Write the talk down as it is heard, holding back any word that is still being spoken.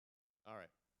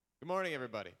Good morning,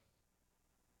 everybody.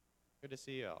 Good to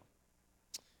see you all.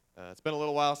 It's been a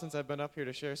little while since I've been up here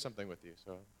to share something with you,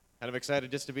 so I'm kind of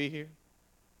excited just to be here.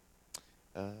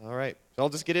 All right, so I'll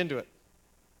just get into it.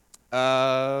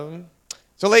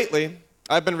 So lately,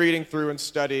 I've been reading through and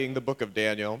studying the book of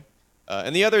Daniel,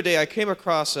 and the other day I came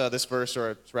across this verse,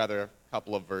 or it's rather a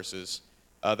couple of verses,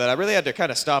 that I really had to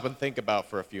kind of stop and think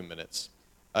about for a few minutes.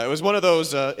 It was one of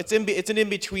those, it's an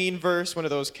in-between verse, one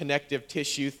of those connective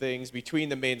tissue things between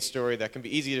the main story that can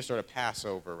be easy to sort of pass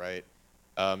over, right?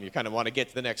 You kind of want to get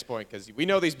to the next point because we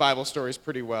know these Bible stories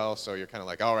pretty well, so you're kind of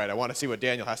like, all right, I want to see what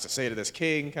Daniel has to say to this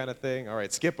king kind of thing. All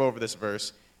right, skip over this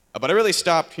verse. But I really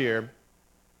stopped here.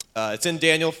 It's in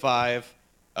Daniel 5.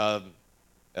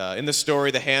 In the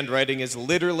story, the handwriting is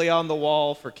literally on the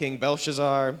wall for King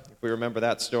Belshazzar, if we remember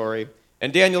that story.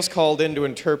 And Daniel's called in to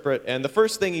interpret, and the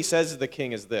first thing he says to the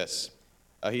king is this.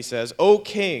 He says, "O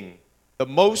king, the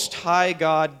Most High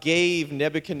God gave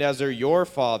Nebuchadnezzar, your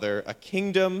father, a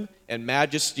kingdom and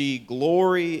majesty,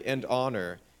 glory and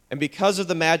honor. And because of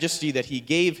the majesty that he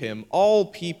gave him, all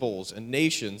peoples and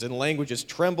nations and languages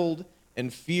trembled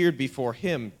and feared before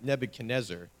him,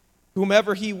 Nebuchadnezzar.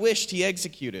 Whomever he wished, he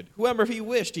executed. Whoever he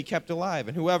wished, he kept alive.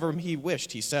 And whoever he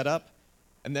wished, he set up,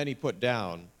 and then he put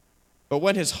down. But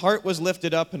when his heart was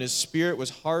lifted up and his spirit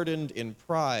was hardened in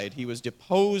pride, he was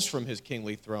deposed from his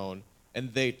kingly throne,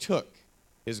 and they took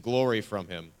his glory from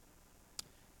him."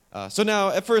 So now,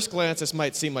 at first glance, this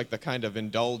might seem like the kind of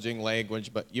indulging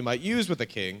language but you might use with a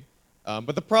king.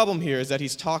 But the problem here is that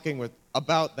he's talking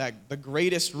about the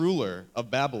greatest ruler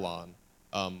of Babylon,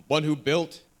 one who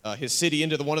built his city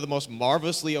into one of the most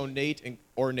marvelously ornate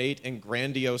and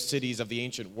grandiose cities of the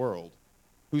ancient world,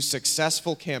 whose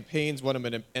successful campaigns won him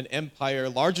an empire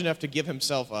large enough to give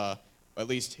himself, at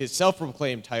least his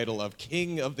self-proclaimed title of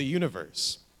King of the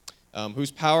Universe,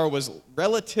 whose power was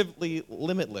relatively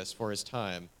limitless for his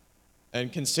time,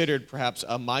 and considered perhaps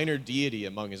a minor deity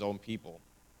among his own people.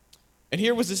 And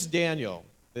here was this Daniel,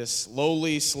 this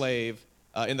lowly slave,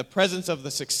 in the presence of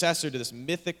the successor to this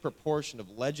mythic proportion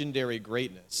of legendary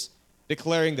greatness,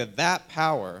 declaring that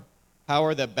power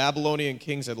that Babylonian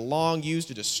kings had long used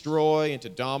to destroy and to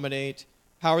dominate,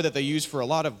 power that they used for a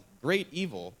lot of great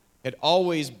evil, had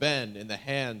always been in the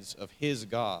hands of his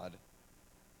God.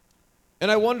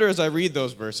 And I wonder as I read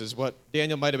those verses what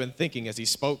Daniel might have been thinking as he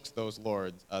spoke those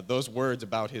words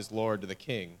about his Lord to the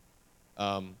king.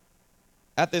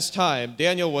 At this time,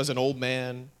 Daniel was an old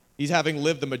man. He's having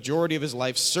lived the majority of his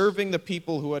life serving the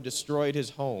people who had destroyed his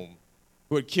home,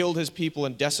 who had killed his people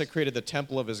and desecrated the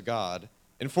temple of his God,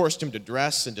 and forced him to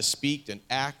dress and to speak and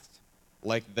act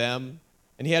like them.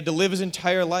 And he had to live his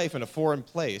entire life in a foreign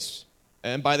place.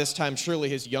 And by this time, surely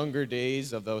his younger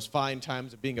days of those fine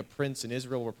times of being a prince in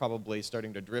Israel were probably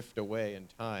starting to drift away in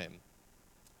time.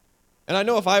 And I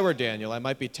know if I were Daniel, I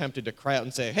might be tempted to cry out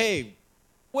and say, "Hey,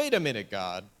 wait a minute,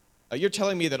 God. You're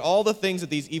telling me that all the things that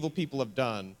these evil people have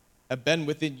done have been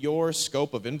within your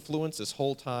scope of influence this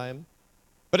whole time?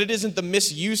 But it isn't the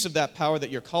misuse of that power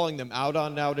that you're calling them out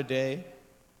on now today.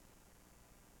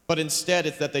 But instead,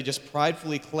 it's that they just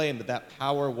pridefully claim that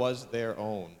power was their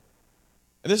own."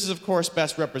 And this is, of course,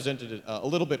 best represented a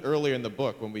little bit earlier in the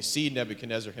book when we see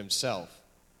Nebuchadnezzar himself.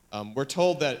 We're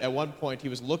told that at one point he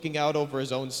was looking out over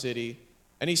his own city,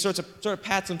 and he sort of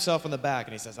pats himself on the back,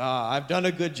 and he says, "I've done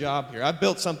a good job here. I've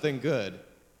built something good."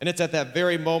 And it's at that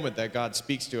very moment that God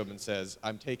speaks to him and says,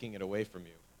 "I'm taking it away from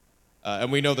you."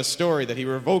 And we know the story that he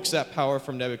revokes that power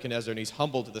from Nebuchadnezzar, and he's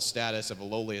humbled to the status of a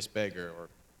lowliest beggar, or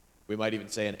we might even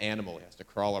say an animal. He has to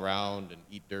crawl around and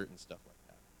eat dirt and stuff like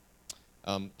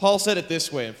that. Paul said it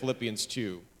this way in Philippians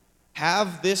 2,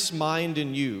 "Have this mind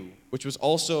in you, which was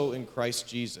also in Christ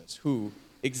Jesus, who,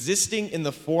 existing in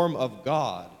the form of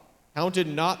God, counted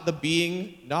not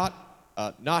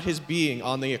his being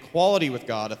on the equality with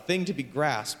God a thing to be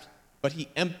grasped, but he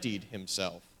emptied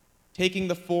himself, taking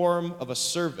the form of a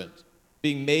servant,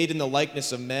 being made in the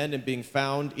likeness of men, and being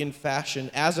found in fashion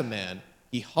as a man,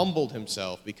 he humbled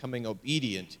himself, becoming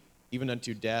obedient even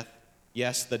unto death,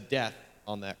 yes, the death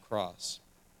on that cross."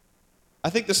 I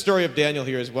think the story of Daniel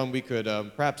here is one we could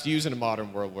perhaps use in a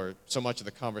modern world where so much of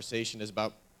the conversation is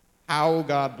about how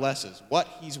God blesses, what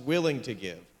he's willing to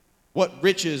give, what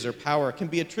riches or power can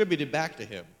be attributed back to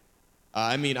him.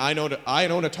 I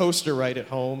own a toaster right at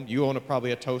home. You own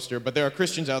probably a toaster, but there are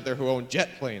Christians out there who own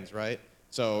jet planes, right?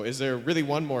 So is there really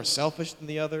one more selfish than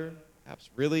the other? Perhaps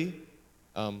really?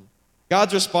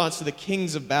 God's response to the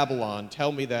kings of Babylon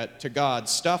tell me that to God,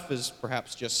 stuff is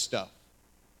perhaps just stuff.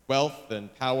 Wealth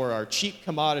and power are cheap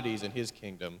commodities in his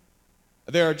kingdom.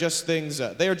 They are just things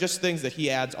that he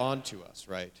adds on to us,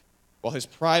 right? While his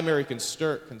primary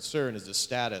concern is the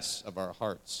status of our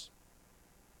hearts.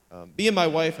 Me and my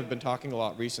wife have been talking a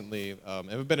lot recently, and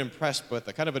have been impressed with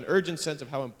a kind of an urgent sense of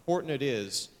how important it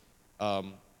is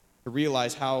to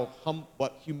realize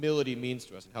what humility means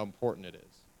to us and how important it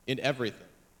is in everything.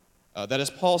 That, as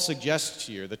Paul suggests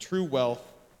here, the true wealth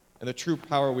and the true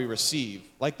power we receive,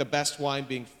 like the best wine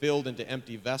being filled into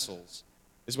empty vessels,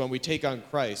 is when we take on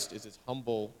Christ, is his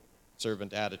humble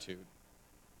servant attitude.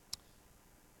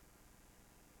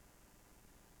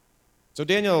 So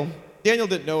Daniel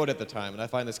didn't know it at the time, and I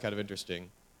find this kind of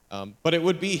interesting. But it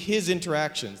would be his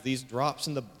interactions,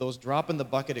 those drop in the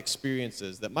bucket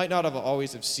experiences that might not have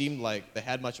always have seemed like they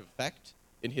had much effect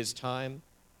in his time.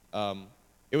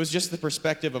 It was just the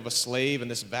perspective of a slave in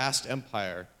this vast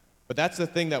empire. But that's the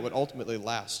thing that would ultimately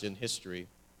last in history.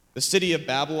 The city of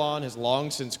Babylon has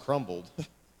long since crumbled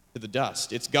to the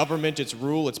dust. Its government, its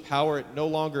rule, its power, it no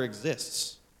longer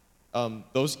exists.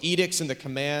 Those edicts and the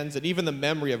commands, and even the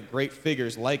memory of great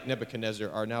figures like Nebuchadnezzar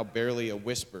are now barely a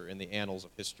whisper in the annals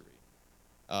of history.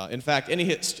 In fact, any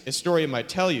historian might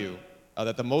tell you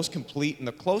that the most complete and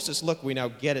the closest look we now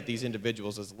get at these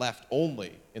individuals is left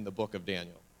only in the book of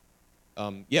Daniel.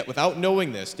 Yet, without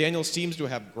knowing this, Daniel seems to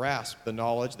have grasped the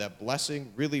knowledge that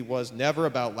blessing really was never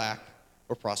about lack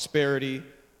or prosperity,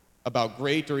 about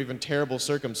great or even terrible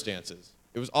circumstances.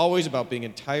 It was always about being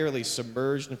entirely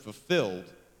submerged and fulfilled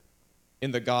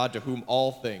in the God to whom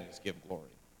all things give glory.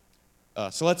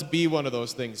 So let's be one of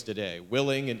those things today,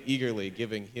 willing and eagerly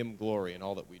giving him glory in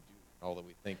all that we do, all that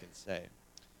we think and say.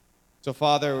 So,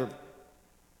 Father,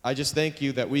 I just thank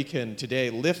you that we can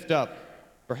today lift up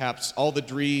perhaps all the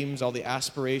dreams, all the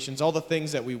aspirations, all the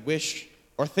things that we wish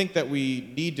or think that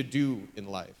we need to do in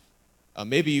life.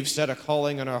 Maybe you've set a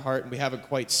calling on our heart and we haven't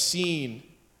quite seen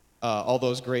all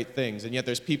those great things, and yet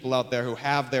there's people out there who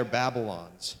have their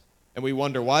Babylons. And we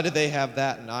wonder, why did they have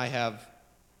that and I have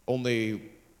only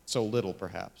so little,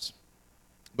 perhaps?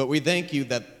 But we thank you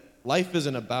that life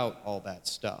isn't about all that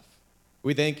stuff.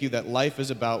 We thank you that life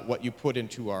is about what you put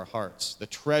into our hearts, the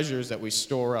treasures that we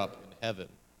store up in heaven,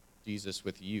 Jesus,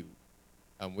 with you.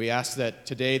 We ask that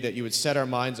today that you would set our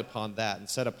minds upon that and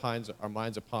set our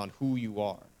minds upon who you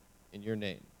are. In your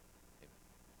name.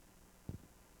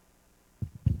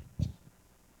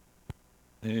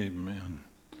 Amen.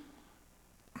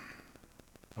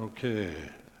 Okay,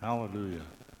 hallelujah.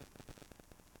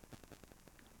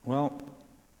 Well,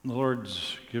 the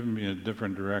Lord's given me a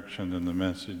different direction than the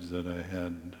message that I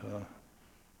had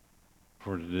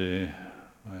for today.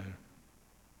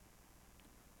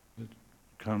 It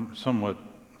somewhat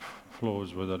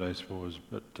flows with it, I suppose,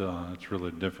 but it's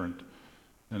really different.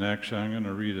 And actually, I'm going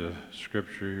to read a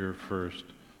scripture here first,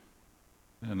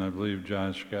 and I believe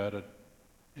Josh got it,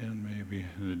 and maybe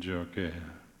did you? Okay.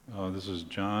 This is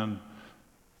John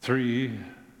 3,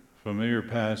 familiar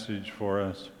passage for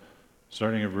us,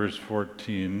 starting at verse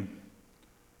 14.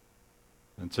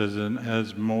 It says, "And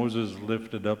as Moses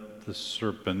lifted up the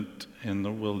serpent in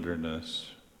the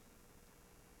wilderness,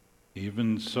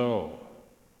 even so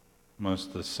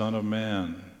must the Son of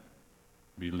Man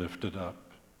be lifted up,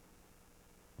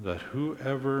 that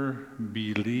whoever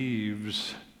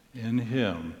believes in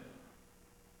him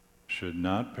should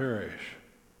not perish,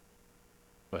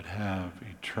 but have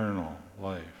eternal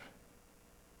life.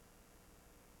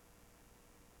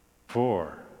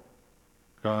 For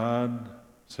God,"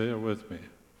 say it with me,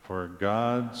 "for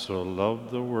God so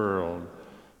loved the world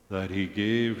that he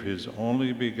gave his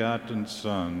only begotten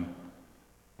Son,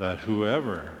 that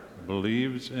whoever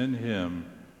believes in him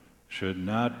should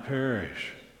not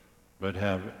perish, but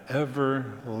have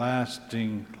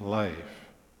everlasting life.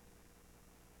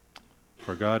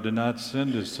 For God did not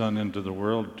send his Son into the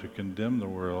world to condemn the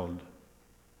world,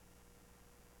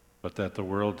 but that the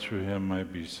world through him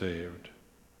might be saved.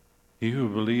 He who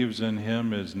believes in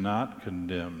him is not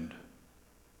condemned,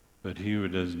 but he who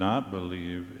does not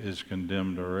believe is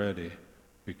condemned already,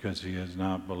 because he has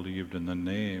not believed in the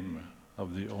name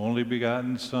of the only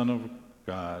begotten Son of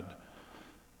God.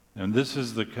 And this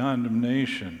is the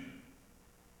condemnation,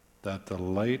 that the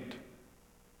light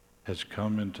has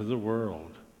come into the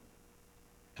world,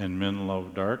 and men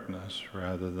love darkness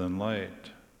rather than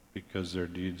light, because their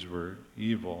deeds were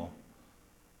evil.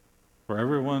 For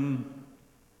everyone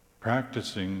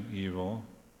practicing evil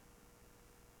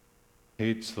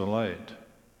hates the light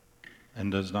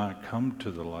and does not come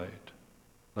to the light,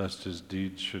 lest his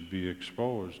deeds should be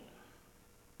exposed.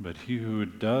 But he who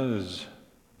does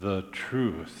the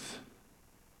truth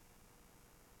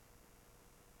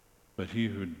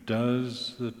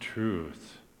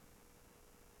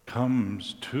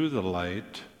comes to the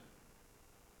light,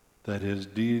 that his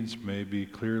deeds may be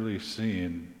clearly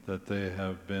seen that they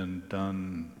have been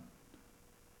done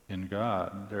in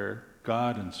God. They're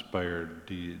God-inspired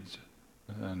deeds.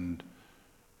 And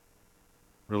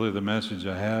really the message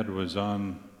I had was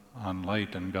on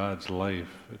light and God's life.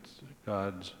 It's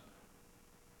God's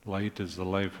light is the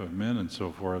life of men and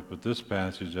so forth, but this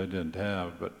passage I didn't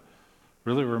have. But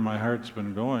really where my heart's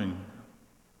been going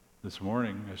this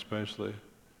morning especially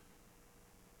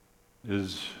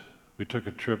is we took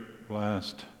a trip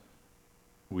last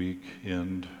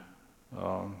weekend.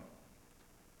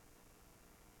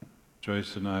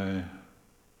 Joyce and I,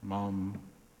 Mom,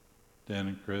 Dan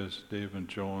and Chris, Dave and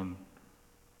Joan,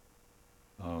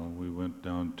 we went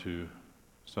down to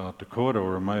South Dakota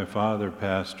where my father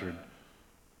pastored.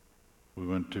 We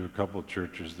went to a couple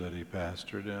churches that he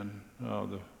pastored in.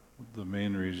 The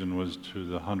main reason was to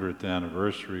the 100th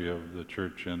anniversary of the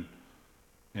church in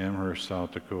Amherst,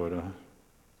 South Dakota.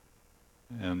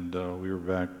 And we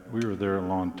were there a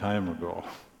long time ago.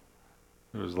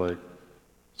 It was like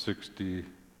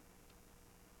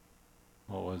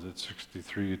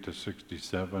 63 to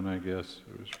 67, I guess.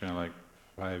 It was kind of like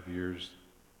 5 years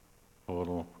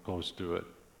total, close to it.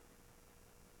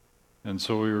 And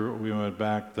so we went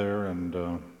back there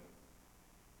and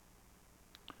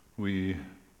we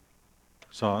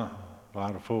saw a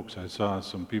lot of folks. I saw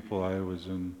some people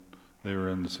they were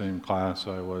in the same class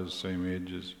I was, same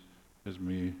age as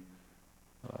me.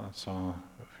 Saw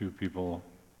a few people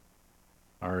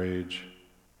our age,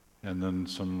 and then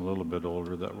some a little bit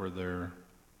older that were there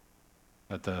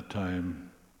at that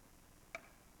time.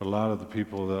 But a lot of the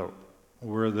people that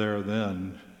were there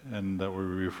then, and that were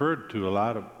referred to a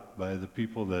lot by the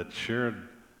people that shared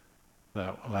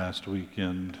that last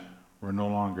weekend, were no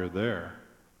longer there.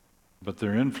 But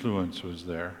their influence was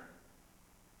there,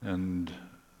 and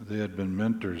they had been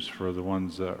mentors for the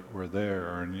ones that were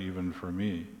there, and even for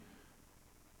me.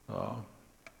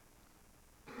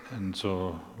 And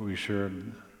so we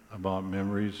shared about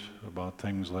memories, about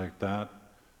things like that.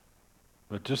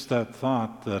 But just that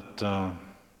thought that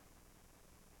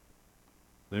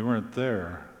they weren't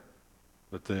there,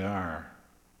 but they are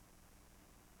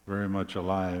very much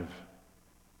alive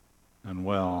and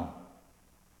well.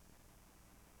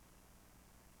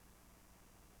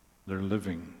 They're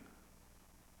living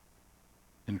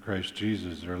in Christ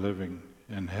Jesus. They're living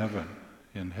in heaven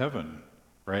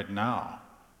right now.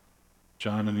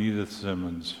 John and Edith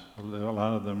Simmons, a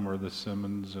lot of them were the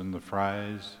Simmons and the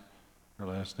Frys. Their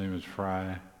last name is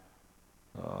Fry.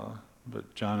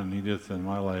 But John and Edith in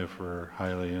my life were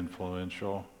highly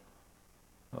influential.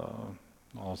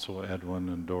 Also Edwin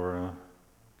and Dora,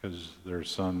 because their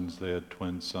sons, they had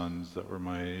twin sons that were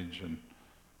my age, and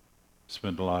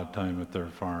spent a lot of time at their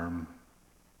farm.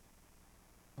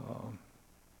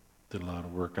 Did a lot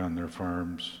of work on their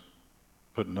farms,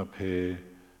 putting up hay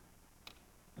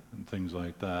and things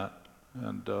like that.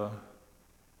 And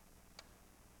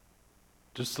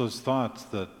just those thoughts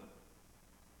that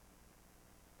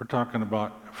we're talking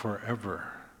about forever,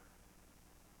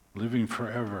 living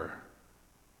forever.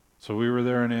 So we were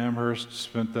there in Amherst,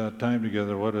 spent that time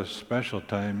together. What a special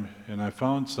time. And I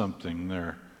found something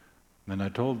there. And I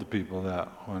told the people that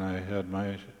when I had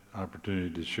my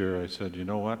opportunity to share, I said, you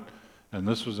know what? And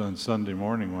this was on Sunday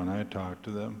morning when I talked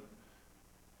to them.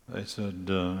 I said,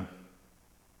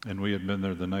 and we had been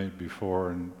there the night before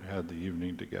and had the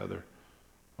evening together.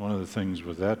 One of the things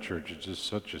with that church, it's just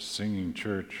such a singing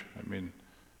church. I mean,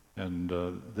 and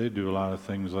they do a lot of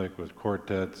things like with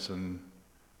quartets and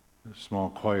small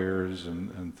choirs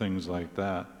and things like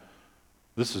that.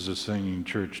 This is a singing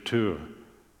church too.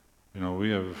 You know, we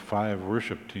have 5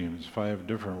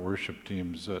 different worship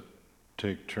teams that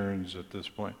take turns at this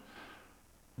point.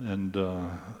 And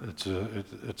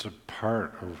it's a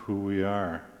part of who we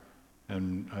are.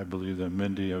 And I believe that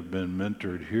many have been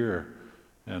mentored here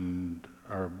and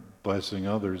are blessing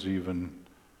others even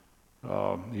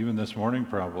this morning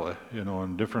probably,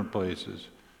 in different places.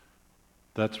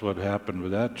 That's what happened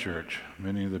with that church.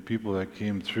 Many of the people that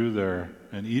came through there,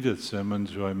 and Edith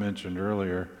Simmons, who I mentioned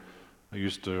earlier, I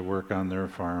used to work on their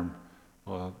farm.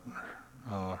 Well,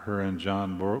 her and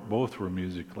John both were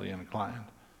musically inclined,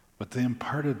 but they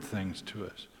imparted things to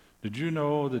us. Did you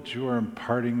know that you are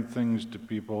imparting things to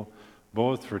people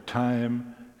both for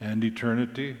time and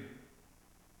eternity?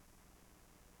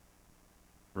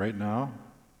 Right now,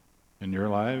 in your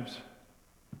lives,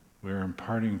 we are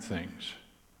imparting things.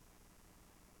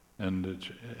 And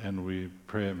we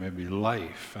pray it may be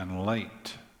life and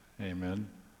light. Amen.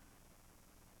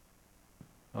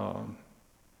 But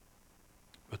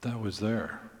that was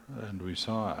there, and we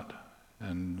saw it.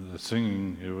 And the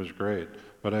singing, it was great.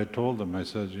 But I told them, I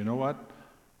said, you know what?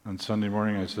 On Sunday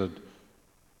morning, I said,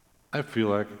 I feel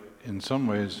like, in some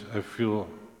ways, I feel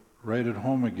right at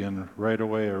home again right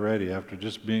away already. After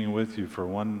just being with you for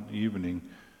one evening,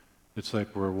 it's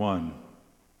like we're one.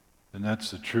 And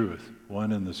that's the truth,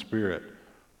 one in the Spirit.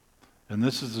 And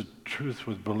this is the truth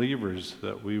with believers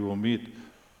that we will meet.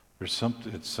 It's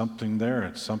something there,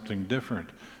 it's something different.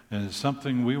 And it's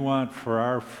something we want for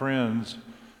our friends,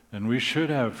 and we should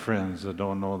have friends that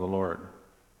don't know the Lord.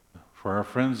 For our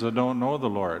friends that don't know the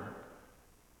Lord,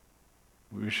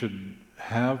 we should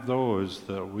have those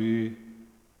that we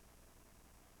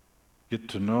get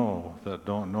to know that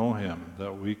don't know Him,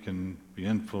 that we can be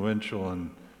influential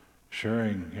in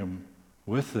sharing Him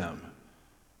with them.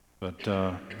 But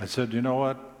I said, you know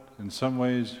what? In some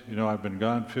ways, I've been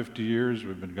gone 50 years.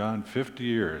 We've been gone 50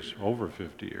 years, over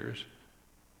 50 years.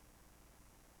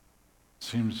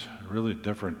 Seems really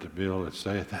different to be able to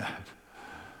say that.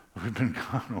 We've been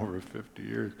gone over 50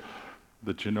 years.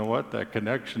 But you know what? That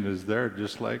connection is there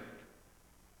just like,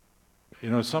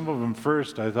 some of them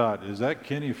first I thought, is that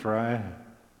Kenny Fry?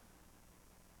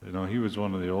 He was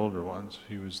one of the older ones.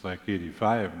 He was like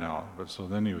 85 now, but so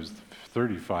then he was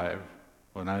 35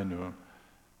 when I knew him.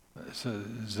 I said,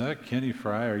 is that Kenny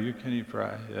Fry? Are you Kenny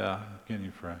Fry? Yeah, Kenny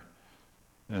Fry.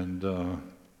 And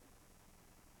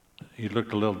he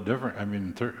looked a little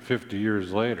different. 50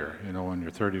 years later, when you're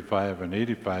 35 and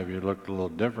 85, you looked a little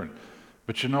different.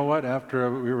 But you know what? After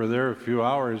we were there a few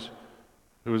hours,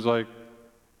 it was like,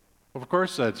 of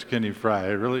course that's Kenny Fry.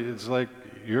 It's like,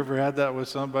 you ever had that with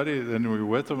somebody? Then we were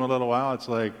with them a little while, it's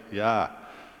like, yeah,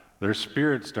 their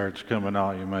spirit starts coming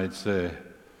out, you might say.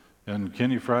 And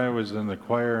Kenny Fry was in the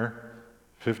choir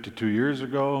 52 years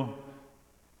ago.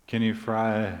 Kenny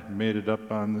Fry made it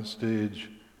up on the stage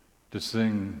to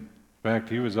sing. In fact,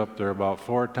 he was up there about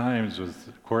 4 times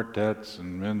with quartets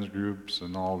and men's groups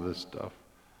and all this stuff,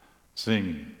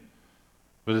 singing.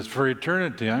 But it's for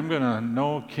eternity. I'm going to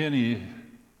know Kenny.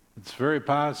 It's very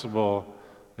possible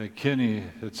that Kenny,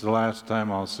 it's the last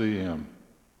time I'll see him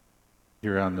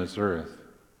here on this earth.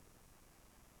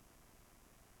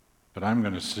 But I'm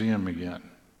going to see him again.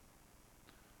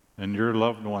 And your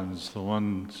loved ones, the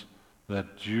ones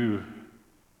that you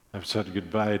have said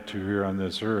goodbye to here on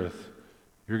this earth,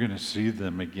 you're going to see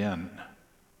them again.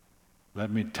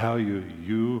 Let me tell you,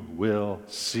 you will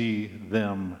see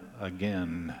them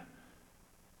again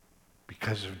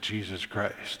because of Jesus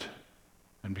Christ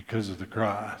and because of the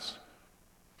cross.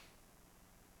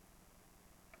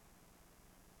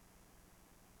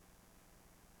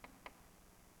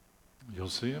 You'll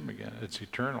see him again. It's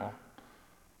eternal.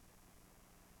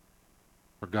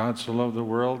 For God so loved the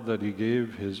world that he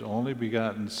gave his only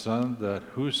begotten Son, that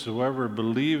whosoever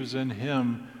believes in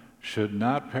him should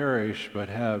not perish, but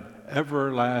have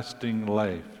everlasting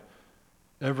life.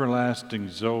 Everlasting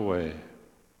Zoe.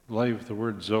 Life, the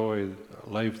word Zoe,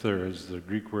 life there is the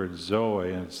Greek word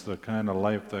Zoe, and it's the kind of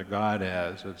life that God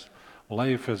has. It's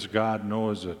life as God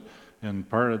knows it. And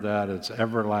part of that, it's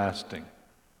everlasting.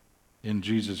 In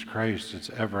Jesus Christ, it's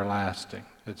everlasting.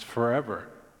 It's forever.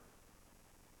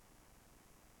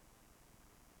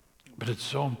 But it's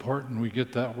so important we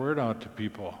get that word out to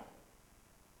people.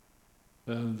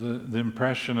 The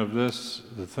impression of this,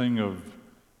 the thing of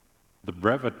the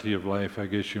brevity of life, I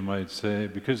guess you might say,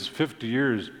 because 50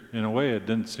 years, in a way, it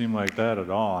didn't seem like that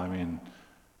at all.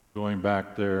 Going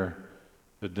back there,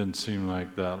 it didn't seem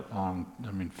like that long.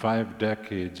 5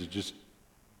 decades, it just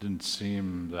didn't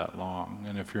seem that long.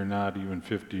 And if you're not even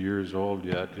 50 years old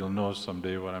yet, you'll know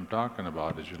someday what I'm talking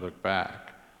about as you look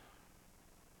back.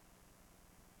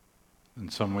 In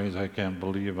some ways, I can't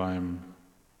believe I'm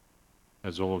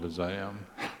as old as I am.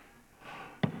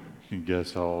 You can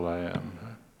guess how old I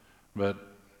am. But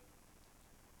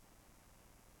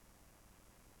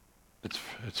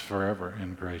it's forever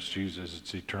in Christ Jesus.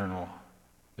 It's eternal.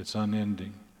 It's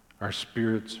unending. Our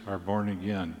spirits are born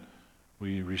again.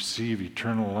 We receive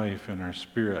eternal life in our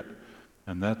spirit.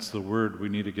 And that's the word we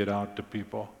need to get out to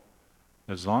people.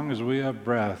 As long as we have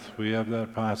breath, we have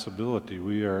that possibility.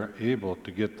 We are able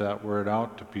to get that word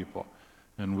out to people.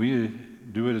 And we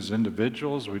do it as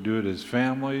individuals, we do it as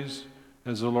families,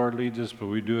 as the Lord leads us, but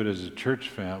we do it as a church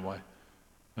family.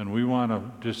 And we want to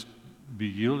just be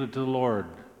yielded to the Lord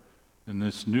in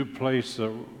this new place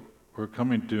that we're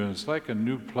coming to. And it's like a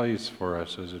new place for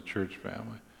us as a church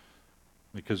family.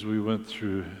 Because we went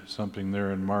through something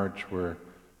there in March where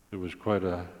it was quite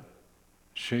a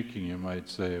shaking, you might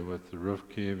say, with the roof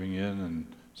caving in and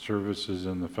services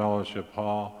in the fellowship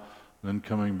hall. Then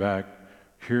coming back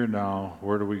here now,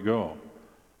 where do we go?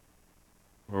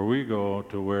 Where we go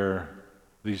to where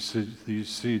these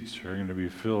seats are going to be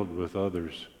filled with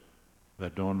others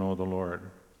that don't know the Lord.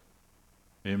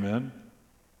 Amen?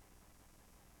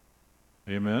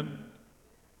 Amen?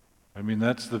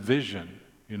 That's the vision.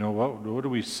 You know, what do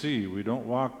we see? We don't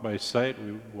walk by sight,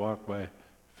 we walk by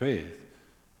faith.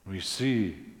 We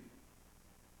see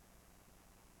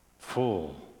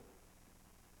full.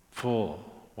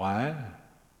 Why?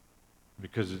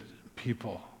 Because it's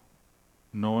people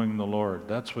knowing the Lord.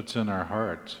 That's what's in our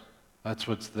hearts. That's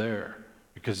what's there.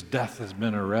 Because death has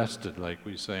been arrested, like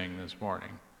we sang this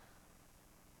morning.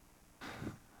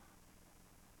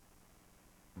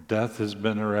 Death has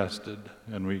been arrested,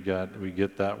 and we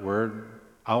get that word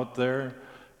out there,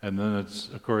 and then it's,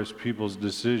 of course, people's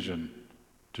decision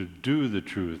to do the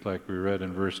truth, like we read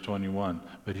in verse 21.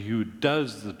 But he who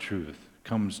does the truth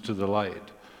comes to the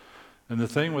light. And the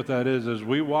thing with that is, as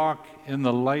we walk in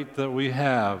the light that we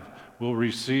have, we'll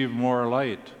receive more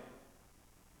light.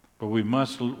 But we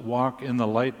must walk in the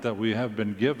light that we have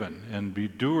been given and be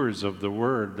doers of the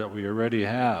word that we already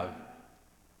have.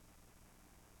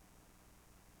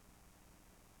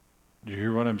 Do you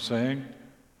hear what I'm saying?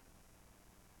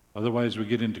 Otherwise we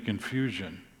get into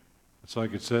confusion. It's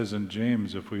like it says in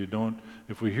James, if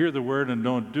we hear the word and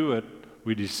don't do it,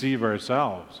 we deceive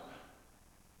ourselves.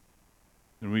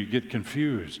 And we get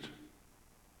confused.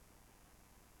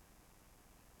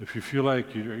 If you feel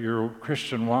like your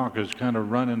Christian walk has kind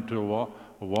of run into a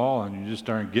wall and you just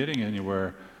aren't getting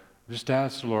anywhere, just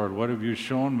ask the Lord, what have you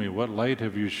shown me? What light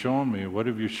have you shown me? What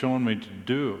have you shown me to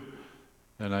do?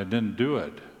 And I didn't do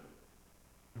it.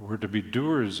 We're to be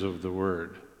doers of the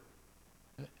word,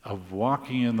 of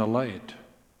walking in the light.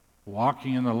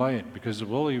 Walking in the light, because it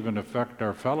will even affect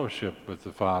our fellowship with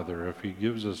the Father. If he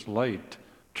gives us light,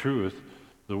 truth,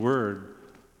 the word,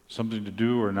 something to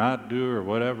do or not do or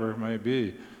whatever it might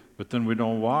be, but then we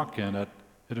don't walk in it,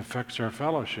 it affects our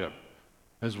fellowship.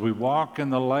 As we walk in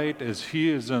the light, as he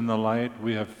is in the light,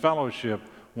 we have fellowship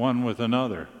one with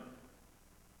another.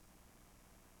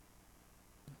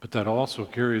 But that also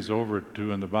carries over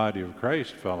to in the body of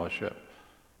Christ fellowship.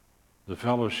 The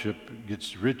fellowship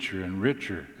gets richer and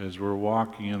richer as we're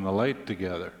walking in the light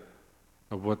together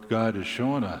of what God has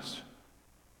shown us.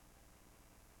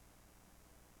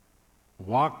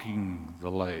 Walking the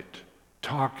light,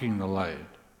 talking the light,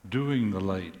 doing the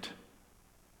light.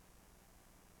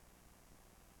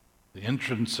 The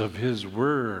entrance of his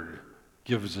word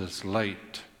gives us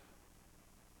light.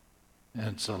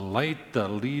 And it's a light that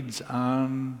leads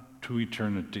on to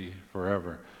eternity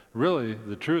forever. Really,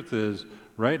 the truth is,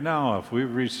 right now, if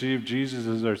we've received Jesus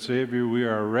as our Savior, we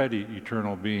are already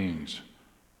eternal beings.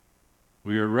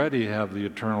 We already have the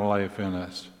eternal life in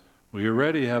us. We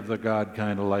already have the God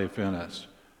kind of life in us.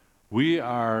 We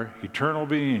are eternal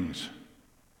beings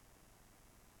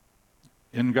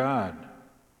in God.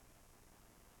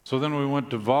 So then we went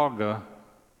to Volga,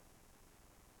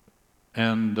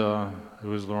 and it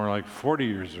was more like 40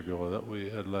 years ago that we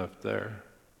had left there.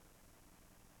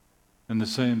 And the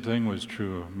same thing was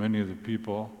true. Many of the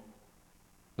people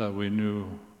that we knew,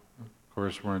 of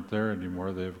course, weren't there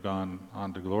anymore. They've gone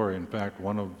on to glory. In fact,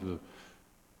 one of the,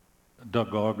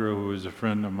 Doug Algra, who was a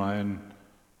friend of mine,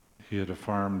 he had a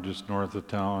farm just north of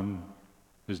town.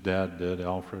 His dad did,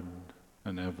 Alfred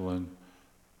and Evelyn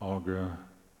Algra.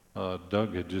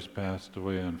 Doug had just passed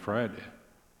away on Friday.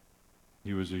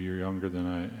 He was a year younger than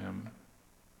I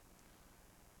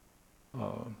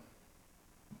am.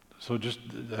 So just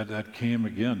that came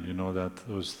again, you know,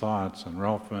 those thoughts. And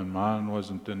Ralph Van Maan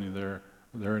wasn't there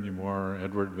anymore.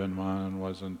 Edward Van Maan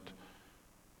wasn't.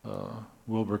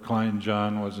 Wilbur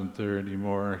Klein-John wasn't there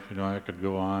anymore. You know, I could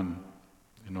go on,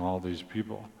 you know, all these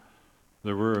people.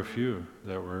 There were a few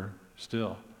that were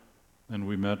still, and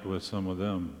we met with some of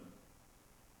them.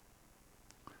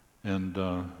 And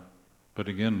but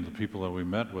again, the people that we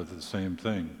met with, the same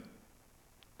thing.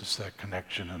 Just that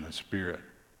connection in the Spirit.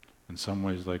 In some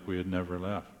ways, like we had never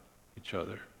left each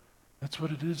other. That's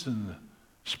what it is in the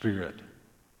Spirit.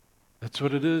 That's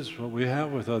what it is, what we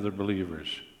have with other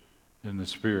believers in the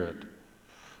Spirit.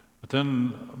 But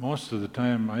then most of the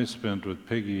time I spent with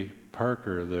Peggy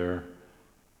Parker there,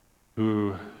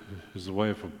 who is the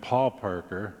wife of Paul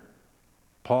Parker.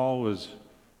 Paul was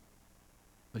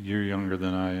a year younger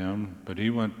than I am, but he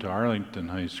went to Arlington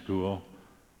High School,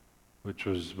 which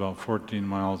was about 14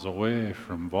 miles away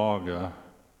from Volga.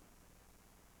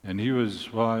 And he was,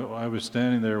 I was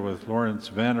standing there with Lawrence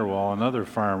Vanderwall, another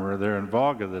farmer there in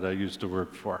Volga that I used to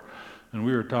work for. And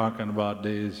we were talking about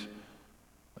days.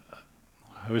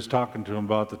 I was talking to him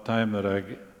about the time that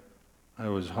I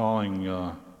was hauling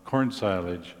corn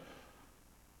silage.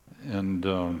 And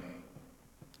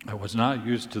I was not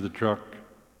used to the truck.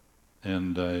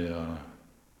 And I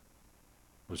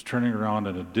was turning around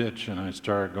in a ditch, and I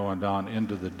started going down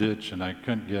into the ditch, and I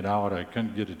couldn't get out. I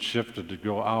couldn't get it shifted to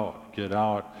get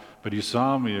out. But he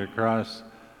saw me across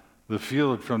the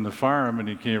field from the farm, and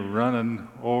he came running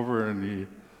over, and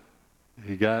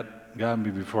he got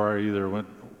me before I either went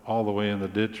all the way in the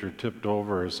ditch or tipped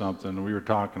over or something. We were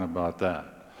talking about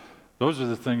that. Those are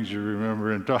the things you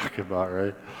remember and talk about,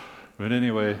 right? But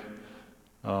anyway,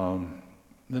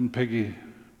 then Peggy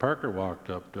Parker walked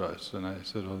up to us, and I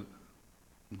said, well,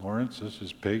 Lawrence, this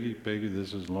is Peggy. Peggy,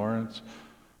 this is Lawrence.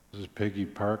 This is Peggy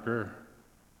Parker,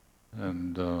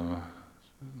 and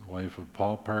wife of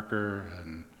Paul Parker.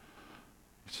 And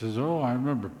he says, oh, I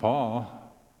remember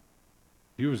Paul.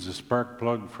 He was the spark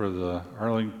plug for the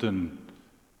Arlington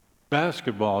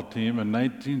basketball team in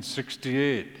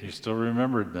 1968. He still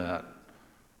remembered that.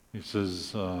 He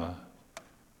says, and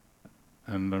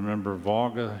I remember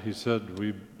Volga, he said,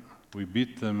 we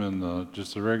beat them in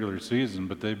just the regular season,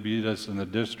 but they beat us in the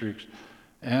districts,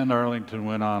 and Arlington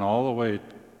went on all the way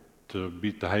to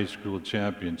beat the high school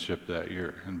championship that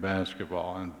year in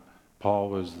basketball, and Paul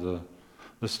was the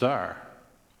star.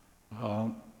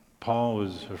 Paul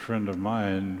was a friend of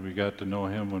mine. We got to know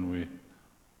him when we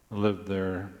lived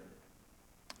there,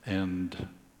 and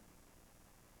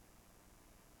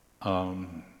Paul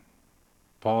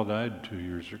died 2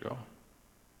 years ago.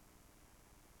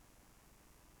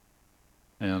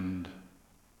 And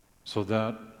so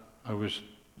that I was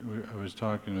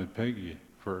talking with Peggy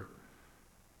for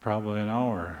probably an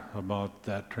hour about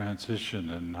that transition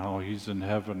and how he's in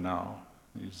heaven now.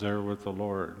 He's there with the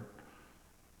Lord.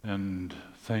 And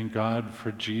thank God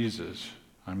for Jesus.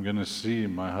 I'm going to see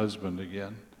my husband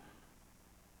again.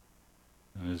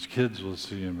 And his kids will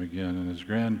see him again, and his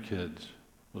grandkids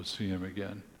will see him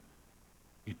again.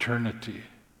 Eternity.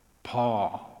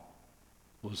 Paul.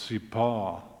 We'll see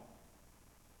Paul.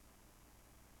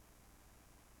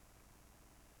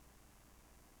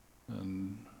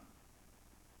 And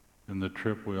in the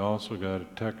trip, we also got a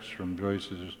text from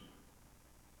Joyce's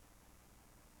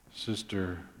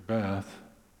sister, Beth,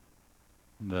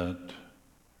 that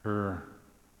her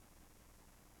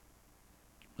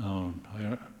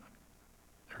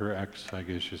ex, I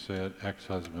guess you say it,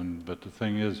 ex-husband, but the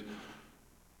thing is,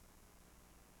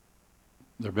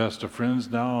 they're best of friends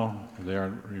now. They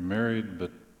aren't remarried,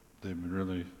 but they've been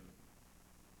really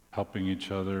helping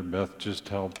each other. Beth just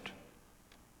helped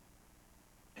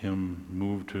him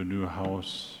move to a new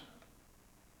house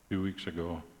a few weeks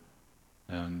ago,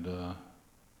 and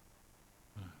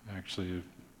actually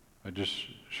I just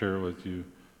share with you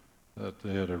that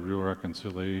they had a real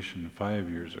reconciliation 5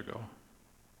 years ago,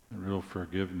 a real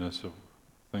forgiveness of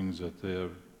things that they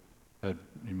have had,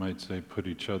 you might say, put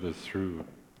each other through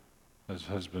as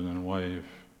husband and wife.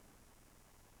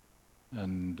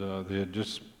 And they had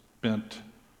just spent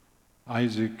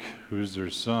Isaac, who's their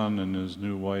son, and his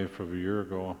new wife of a year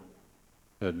ago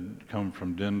had come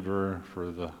from Denver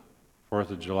for the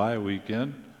 4th of July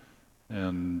weekend,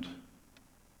 and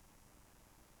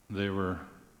they were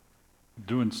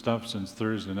doing stuff since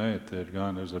Thursday night. They had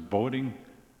gone, there's a boating.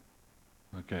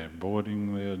 Okay,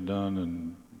 boating they had done,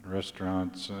 and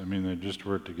restaurants. I mean, they just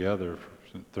were together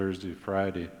Thursday,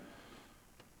 Friday.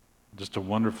 Just a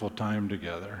wonderful time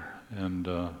together. And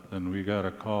then we got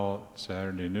a call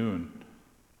Saturday noon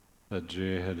that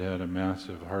Jay had had a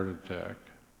massive heart attack,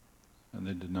 and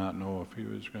they did not know if he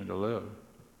was going to live.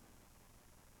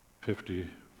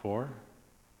 54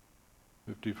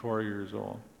 years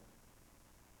old.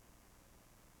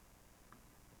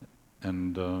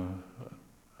 And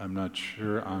I'm not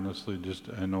sure, honestly, just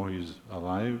I know he's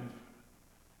alive.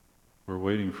 We're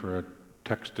waiting for a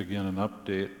text again, an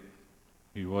update.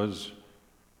 He was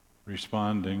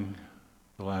responding,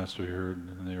 the last we heard,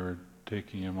 and they were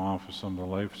taking him off of some of the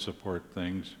life support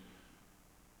things.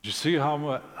 Did you see how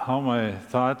my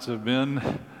thoughts have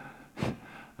been?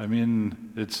 I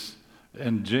mean,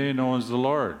 and Jay knows the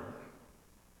Lord.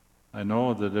 I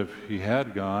know that if he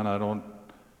had gone,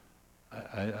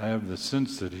 I have the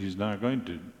sense that he's not going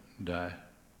to die.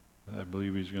 I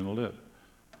believe he's going to live.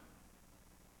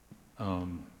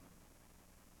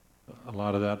 A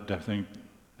lot of that, I think,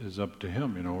 is up to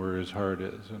him, you know, where his heart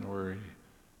is and where he...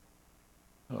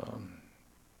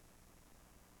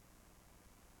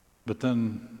 but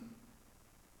then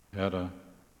had a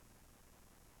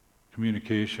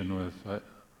communication with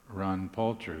Ron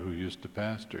Palter, who used to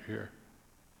pastor here,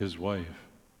 his wife,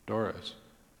 Doris,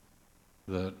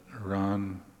 that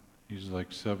Ron, he's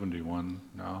like 71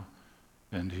 now,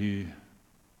 and he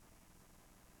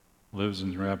lives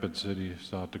in Rapid City,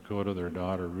 South Dakota. Their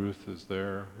daughter Ruth is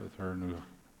there with her new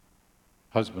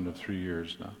husband of 3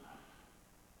 years now.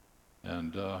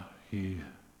 And he's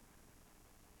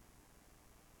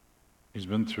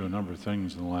been through a number of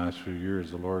things in the last few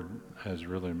years. The Lord has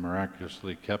really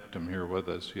miraculously kept him here with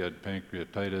us. He had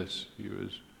pancreatitis. He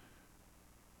was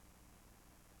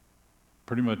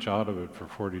pretty much out of it for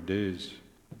 40 days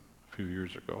a few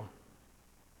years ago.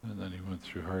 And then he went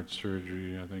through heart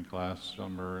surgery, I think, last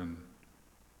summer, and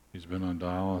he's been on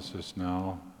dialysis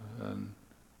now. And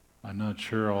I'm not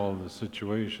sure all the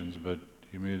situations, but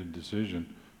he made a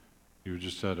decision. He was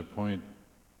just at a point,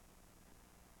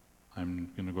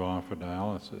 I'm going to go off of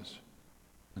dialysis.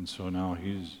 And so now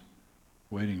he's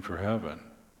waiting for heaven.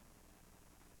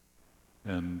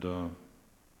 And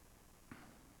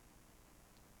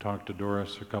talked to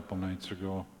Doris a couple nights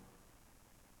ago.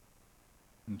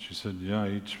 And she said, yeah,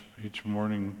 each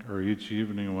morning or each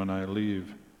evening when I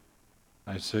leave,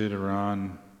 I say to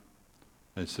Ron,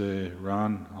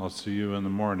 Ron, I'll see you in the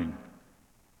morning.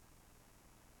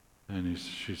 And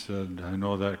she said, I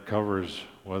know that covers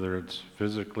whether it's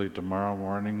physically tomorrow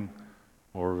morning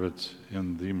or if it's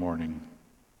in the morning.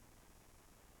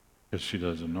 Because she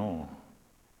doesn't know.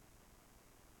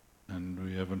 And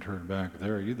we haven't heard back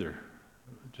there either,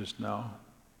 just now.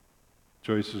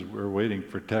 Joyce we're waiting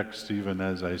for text even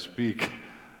as I speak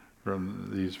from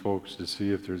these folks to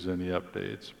see if there's any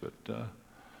updates. But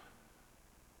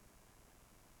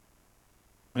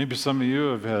maybe some of you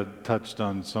have had touched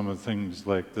on some of things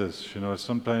like this. You know,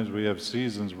 sometimes we have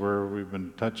seasons where we've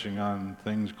been touching on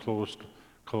things close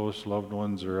loved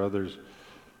ones or others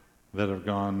that have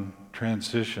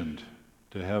transitioned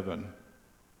to heaven.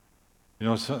 You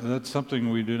know, so that's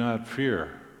something we do not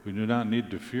fear. We do not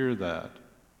need to fear that.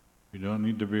 We don't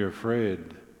need to be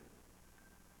afraid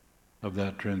of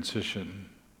that transition.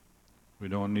 We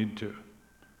don't need to.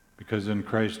 Because in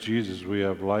Christ Jesus we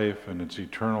have life, and it's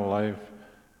eternal life,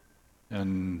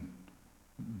 and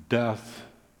death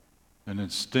and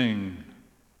its sting,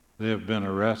 they have been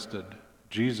arrested.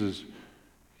 Jesus,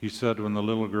 he said when the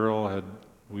little girl had,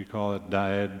 we call it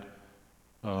died,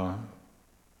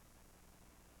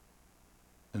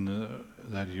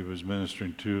 that he was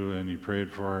ministering to, and he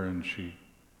prayed for her, and she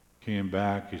came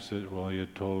back. He said, well, he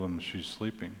had told him she's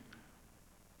sleeping.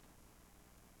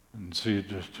 And see,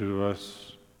 just to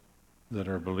us that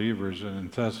are believers, and in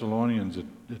Thessalonians it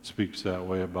speaks that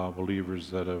way about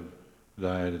believers that have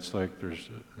died. It's like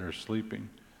they're sleeping.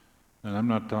 And I'm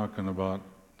not talking about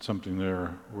something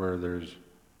there where there's,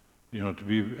 you know, to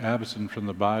be absent from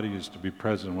the body is to be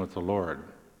present with the Lord.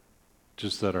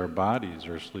 Just that our bodies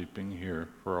are sleeping here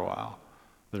for a while.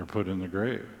 They're put in the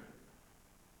grave.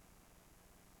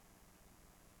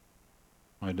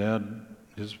 My dad,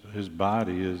 his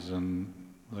body is in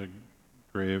the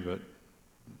grave at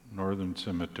Northern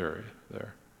Cemetery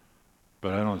there.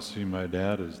 But I don't see my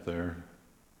dad as there.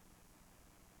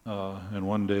 And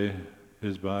one day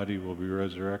his body will be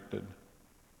resurrected.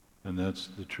 And that's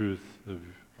the truth of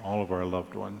all of our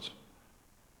loved ones.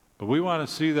 But we want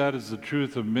to see that as the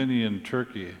truth of many in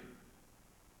Turkey.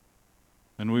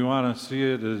 And we want to see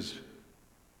it as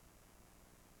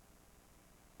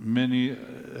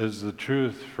the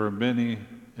truth for many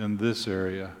in this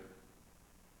area,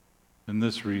 in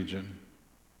this region.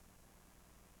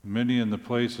 Many in the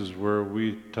places where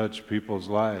we touch people's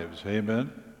lives.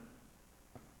 Amen?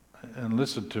 And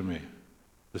listen to me.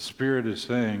 The Spirit is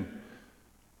saying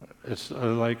it's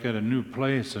like at a new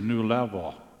place, a new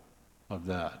level of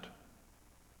that,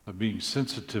 of being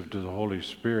sensitive to the Holy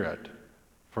Spirit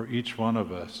for each one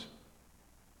of us,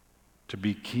 to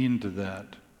be keen to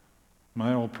that.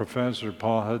 My old professor,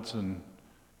 Paul Hudson,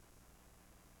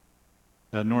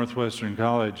 at Northwestern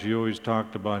College, he always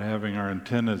talked about having our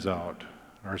antennas out,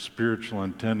 our spiritual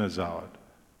antennas out,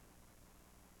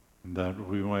 that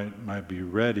we might be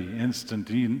ready, instant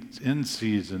in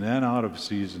season and out of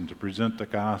season to present the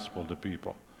gospel to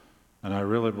people. And I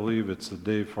really believe it's the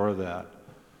day for that.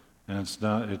 And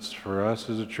it's for us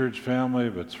as a church family,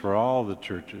 but it's for all the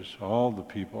churches, all the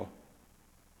people.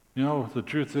 You know, the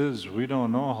truth is, we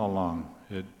don't know how long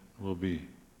it will be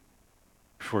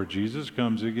before Jesus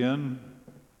comes again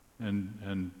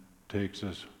and takes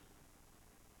us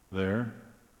there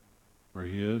where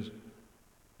he is.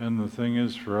 And the thing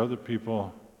is, for other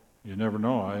people, you never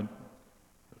know.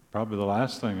 Probably the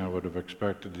last thing I would have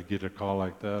expected to get a call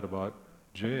like that about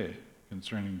Jay,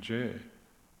 concerning Jay.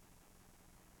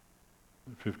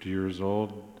 50 years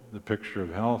old, the picture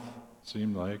of health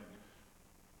seemed like.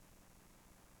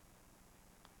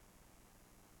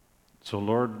 So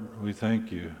Lord, we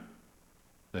thank you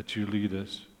that you lead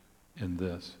us in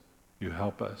this. You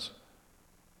help us.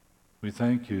 We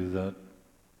thank you that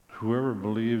whoever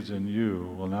believes in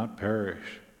you will not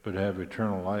perish, but have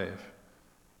eternal life.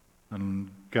 And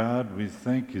God, we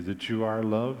thank you that you are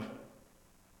love,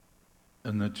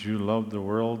 and that you loved the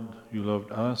world, you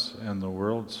loved us and the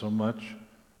world so much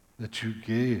that you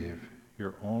gave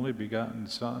your only begotten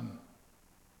Son,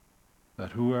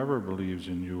 that whoever believes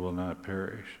in you will not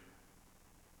perish,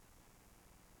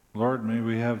 Lord, may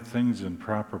we have things in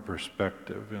proper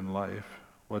perspective in life,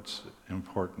 what's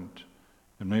important.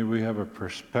 And may we have a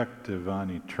perspective on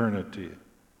eternity.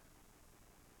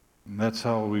 And that's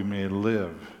how we may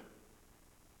live.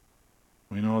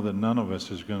 We know that none of us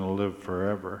is going to live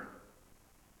forever.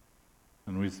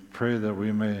 And we pray that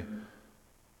we may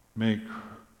make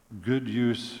good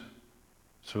use,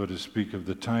 so to speak, of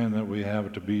the time that we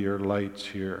have to be your lights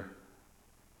here.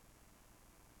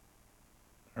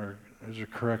 Or there's a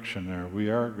correction there. We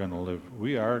are going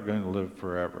to live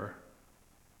forever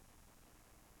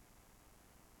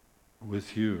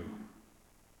with you.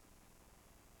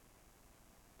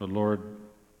 But Lord,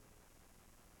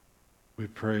 we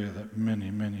pray that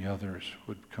many, many others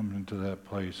would come into that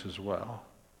place as well.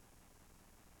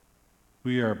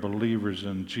 We are believers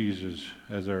in Jesus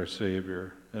as our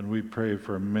Savior, and we pray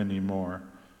for many more.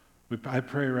 I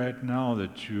pray right now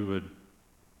that you would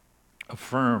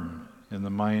affirm in the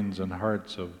minds and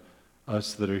hearts of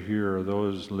us that are here or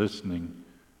those listening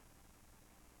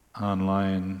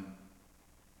online,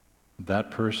 that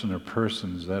person or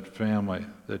persons, that family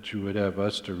that you would have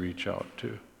us to reach out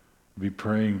to, be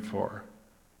praying for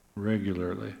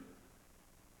regularly,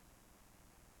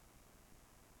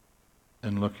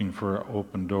 and looking for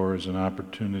open doors and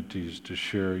opportunities to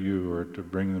share you or to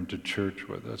bring them to church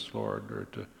with us, Lord, or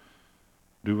to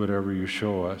do whatever you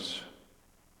show us.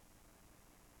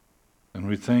 And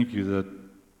we thank you that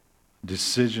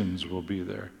decisions will be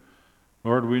there.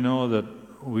 Lord, we know that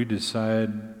we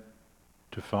decide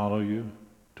to follow you,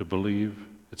 to believe.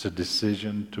 It's a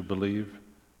decision to believe.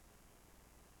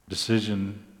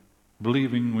 Decision,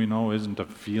 believing we know isn't a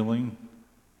feeling.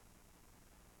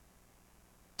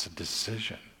 It's a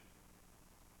decision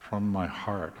from my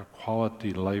heart, a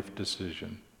quality life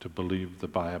decision to believe the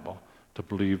Bible, to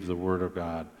believe the Word of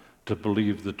God, to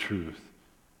believe the truth,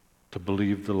 to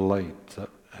believe the light that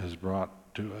has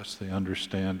brought to us the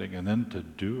understanding, and then to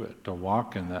do it, to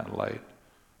walk in that light.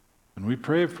 And we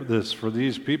pray for this, for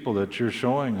these people that you're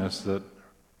showing us that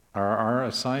are our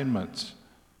assignments.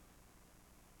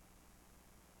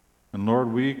 And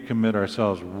Lord, we commit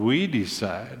ourselves, we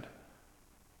decide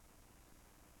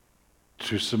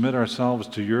to submit ourselves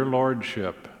to your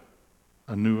lordship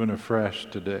anew and afresh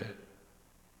today,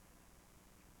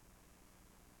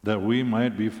 that we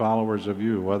might be followers of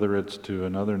you, whether it's to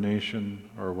another nation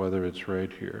or whether it's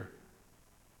right here.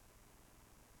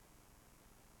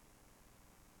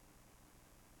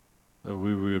 That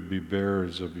we would be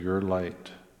bearers of your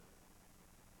light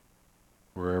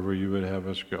wherever you would have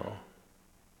us go.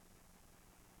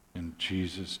 In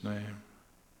Jesus' name,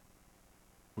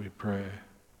 we pray.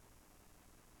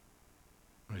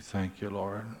 We thank you,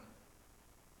 Lord.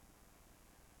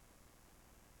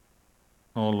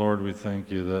 Oh, Lord, we thank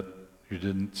you that you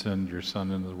didn't send your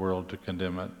Son into the world to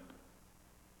condemn it,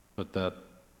 but that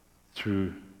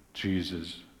through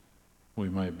Jesus we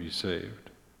might be saved.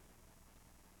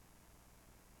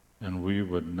 And we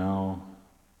would now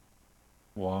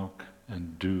walk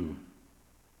and do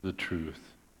the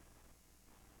truth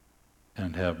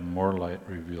and have more light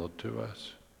revealed to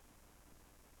us,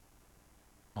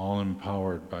 all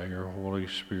empowered by your Holy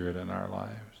Spirit in our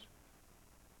lives.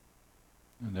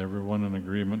 And everyone in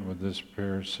agreement with this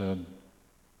prayer said,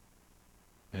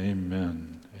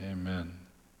 amen, amen.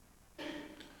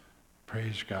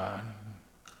 Praise God.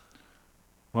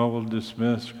 Well, we'll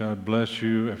dismiss. God bless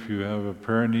you. If you have a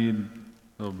prayer need,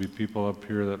 there'll be people up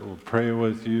here that will pray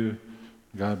with you.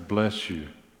 God bless you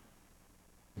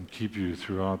and keep you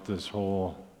throughout this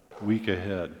whole week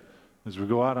ahead as we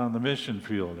go out on the mission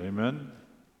field. Amen?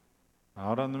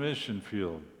 Out on the mission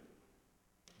field.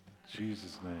 In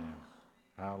Jesus' name.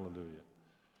 Hallelujah.